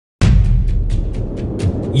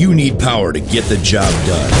You need power to get the job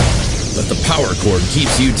done, but the power cord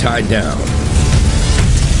keeps you tied down.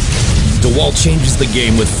 Dewalt changes the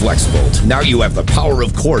game with FLEXVOLT. Now you have the power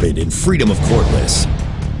of corded and freedom of cordless.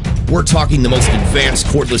 We're talking the most advanced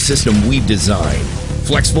cordless system we've designed.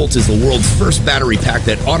 FLEXVOLT is the world's first battery pack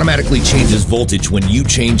that automatically changes voltage when you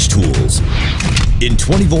change tools. In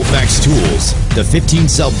 20-volt max tools, the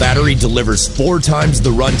 15-cell battery delivers 4 times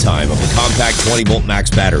the runtime of a compact 20-volt max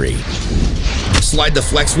battery. Slide the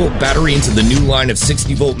FLEXVOLT battery into the new line of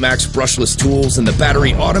 60-volt max brushless tools and the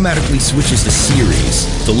battery automatically switches to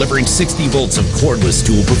series, delivering 60 volts of cordless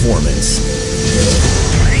tool performance.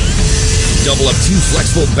 Double up 2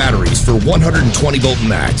 FLEXVOLT batteries for 120-volt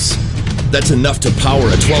max. That's enough to power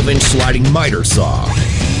a 12-inch sliding miter saw.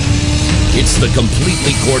 It's the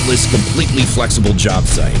completely cordless, completely flexible job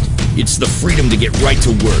site. It's the freedom to get right to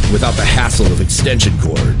work without the hassle of extension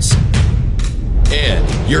cords.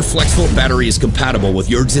 And your FLEXVOLT battery is compatible with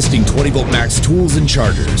your existing 20-volt max tools and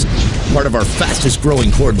chargers, part of our fastest growing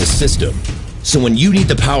cordless system. So when you need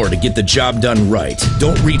the power to get the job done right,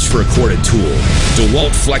 don't reach for a corded tool.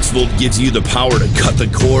 Dewalt FLEXVOLT gives you the power to cut the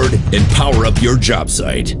cord and power up your job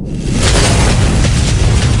site.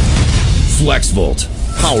 FLEXVOLT,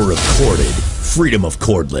 power of corded, freedom of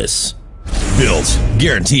cordless. Built,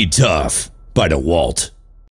 guaranteed tough by Dewalt.